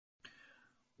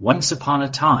Once upon a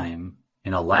time,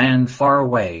 in a land far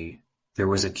away, there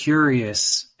was a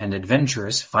curious and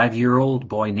adventurous 5-year-old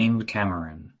boy named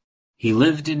Cameron. He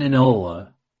lived in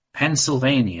Enola,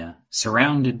 Pennsylvania,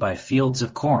 surrounded by fields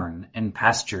of corn and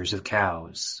pastures of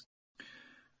cows.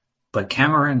 But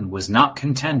Cameron was not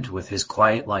content with his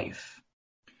quiet life.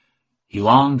 He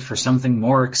longed for something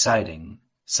more exciting,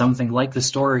 something like the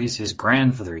stories his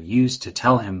grandfather used to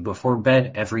tell him before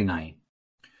bed every night.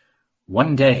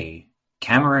 One day,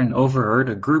 Cameron overheard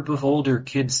a group of older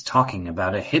kids talking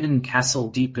about a hidden castle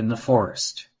deep in the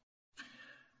forest.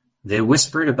 They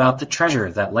whispered about the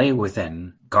treasure that lay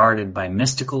within, guarded by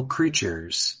mystical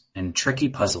creatures and tricky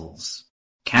puzzles.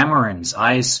 Cameron's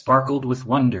eyes sparkled with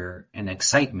wonder and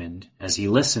excitement as he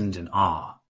listened in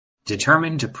awe.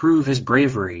 Determined to prove his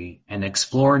bravery and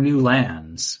explore new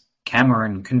lands,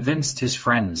 Cameron convinced his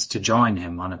friends to join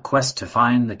him on a quest to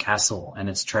find the castle and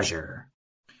its treasure.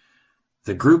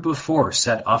 The group of 4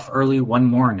 set off early one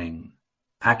morning,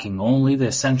 packing only the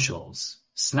essentials: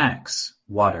 snacks,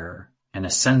 water, and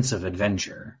a sense of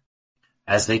adventure.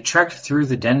 As they trekked through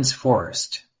the dense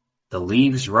forest, the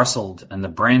leaves rustled and the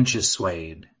branches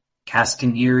swayed,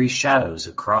 casting eerie shadows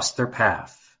across their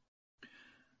path.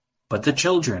 But the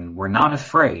children were not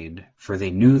afraid, for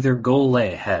they knew their goal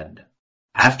lay ahead.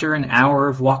 After an hour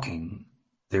of walking,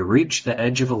 they reached the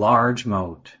edge of a large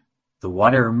moat, the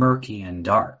water murky and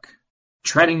dark.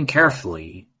 Treading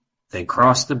carefully, they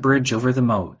crossed the bridge over the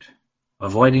moat,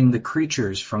 avoiding the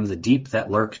creatures from the deep that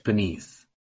lurked beneath.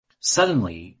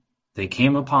 Suddenly, they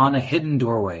came upon a hidden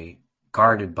doorway,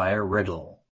 guarded by a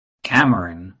riddle.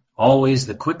 Cameron, always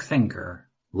the quick thinker,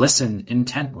 listened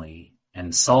intently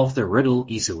and solved the riddle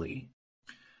easily.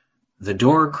 The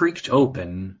door creaked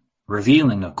open,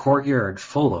 revealing a courtyard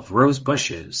full of rose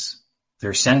bushes,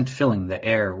 their scent filling the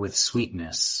air with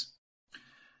sweetness.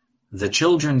 The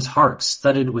children's hearts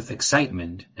thudded with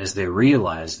excitement as they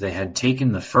realized they had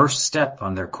taken the first step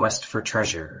on their quest for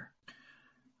treasure.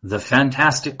 The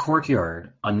fantastic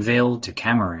courtyard unveiled to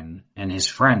Cameron and his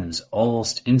friends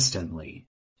almost instantly.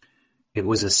 It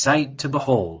was a sight to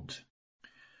behold.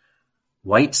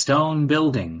 White stone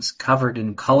buildings covered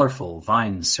in colorful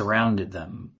vines surrounded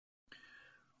them.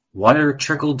 Water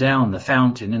trickled down the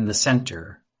fountain in the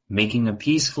center, making a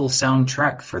peaceful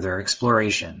soundtrack for their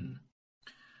exploration.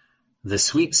 The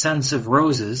sweet scents of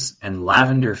roses and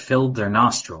lavender filled their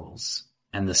nostrils,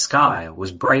 and the sky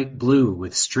was bright blue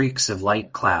with streaks of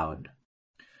light cloud.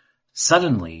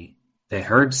 Suddenly, they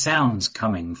heard sounds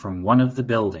coming from one of the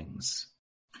buildings.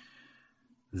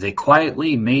 They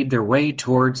quietly made their way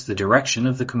towards the direction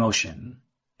of the commotion,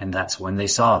 and that's when they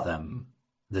saw them,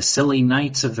 the silly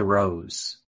Knights of the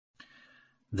Rose.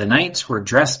 The knights were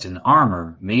dressed in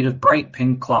armor made of bright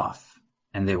pink cloth,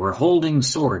 and they were holding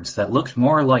swords that looked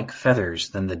more like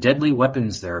feathers than the deadly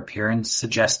weapons their appearance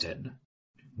suggested.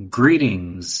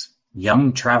 "Greetings,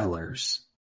 young travelers,"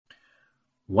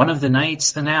 one of the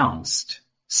knights announced,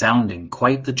 sounding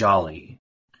quite the jolly.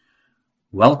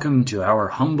 "Welcome to our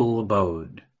humble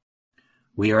abode.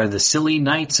 We are the Silly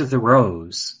Knights of the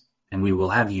Rose, and we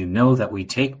will have you know that we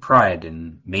take pride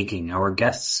in making our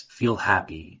guests feel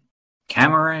happy."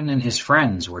 Cameron and his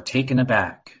friends were taken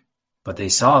aback, but they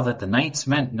saw that the knights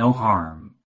meant no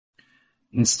harm.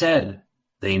 Instead,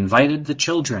 they invited the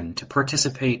children to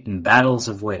participate in battles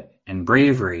of wit and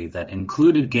bravery that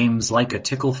included games like a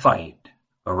tickle fight,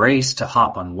 a race to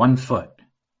hop on one foot,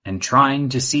 and trying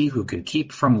to see who could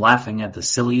keep from laughing at the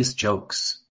silliest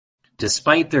jokes.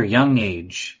 Despite their young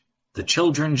age, the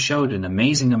children showed an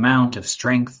amazing amount of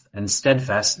strength and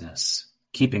steadfastness,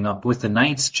 keeping up with the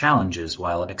knights' challenges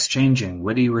while exchanging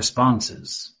witty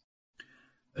responses.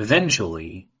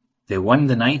 Eventually, they won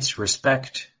the knights'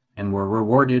 respect and were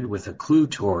rewarded with a clue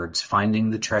towards finding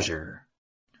the treasure.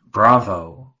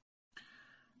 "Bravo!"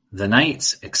 the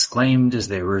knights exclaimed as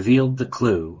they revealed the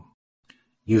clue.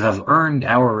 "You have earned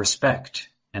our respect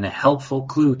and a helpful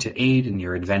clue to aid in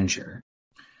your adventure.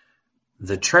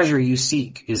 The treasure you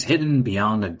seek is hidden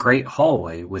beyond a great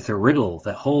hallway with a riddle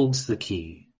that holds the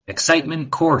key."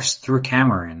 Excitement coursed through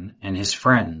Cameron and his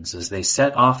friends as they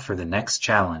set off for the next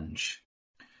challenge.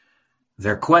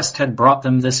 Their quest had brought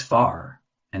them this far,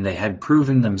 and they had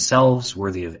proven themselves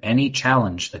worthy of any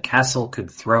challenge the castle could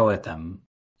throw at them.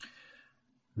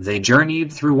 They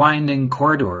journeyed through winding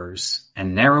corridors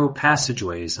and narrow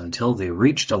passageways until they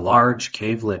reached a large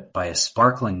cave lit by a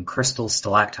sparkling crystal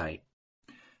stalactite.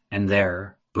 And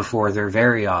there, before their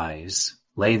very eyes,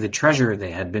 lay the treasure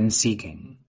they had been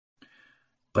seeking.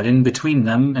 But in between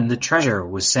them and the treasure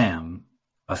was Sam,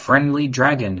 a friendly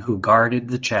dragon who guarded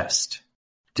the chest.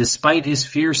 Despite his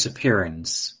fierce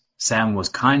appearance, Sam was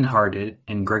kind-hearted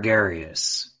and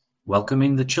gregarious,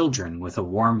 welcoming the children with a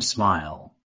warm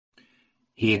smile.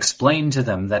 He explained to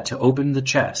them that to open the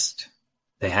chest,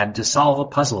 they had to solve a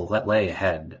puzzle that lay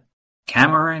ahead.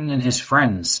 Cameron and his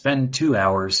friends spent 2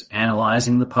 hours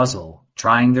analyzing the puzzle,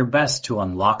 trying their best to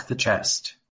unlock the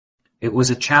chest. It was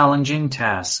a challenging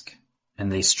task,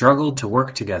 and they struggled to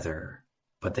work together,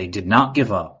 but they did not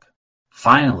give up.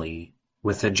 Finally,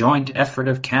 with the joint effort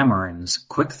of Cameron's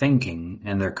quick thinking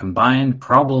and their combined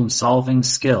problem-solving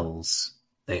skills,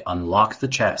 they unlocked the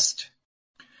chest.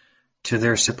 To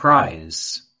their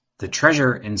surprise, the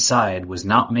treasure inside was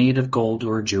not made of gold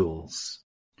or jewels.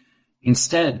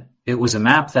 Instead, it was a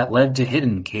map that led to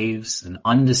hidden caves and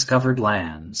undiscovered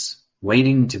lands,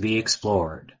 waiting to be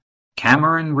explored.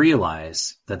 Cameron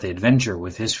realized that the adventure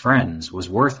with his friends was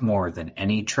worth more than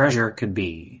any treasure could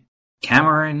be.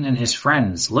 Cameron and his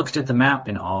friends looked at the map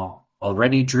in awe,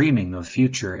 already dreaming of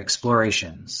future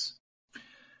explorations.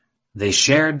 They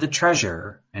shared the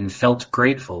treasure and felt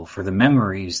grateful for the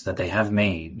memories that they have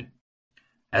made.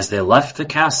 As they left the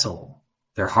castle,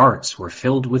 their hearts were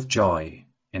filled with joy,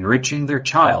 enriching their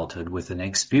childhood with an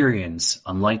experience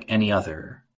unlike any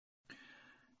other.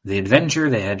 The adventure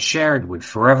they had shared would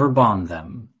forever bond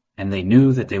them, and they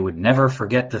knew that they would never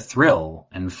forget the thrill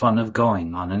and fun of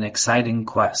going on an exciting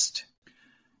quest.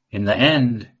 In the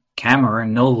end,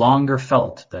 Cameron no longer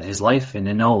felt that his life in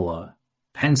Enola,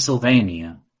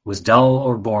 Pennsylvania, was dull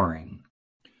or boring.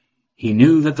 He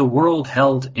knew that the world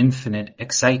held infinite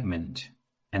excitement,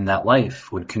 and that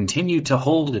life would continue to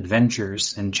hold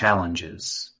adventures and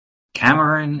challenges.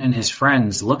 Cameron and his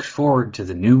friends looked forward to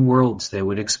the new worlds they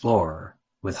would explore,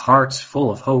 with hearts full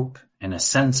of hope and a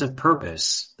sense of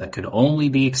purpose that could only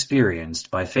be experienced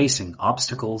by facing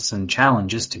obstacles and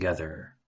challenges together.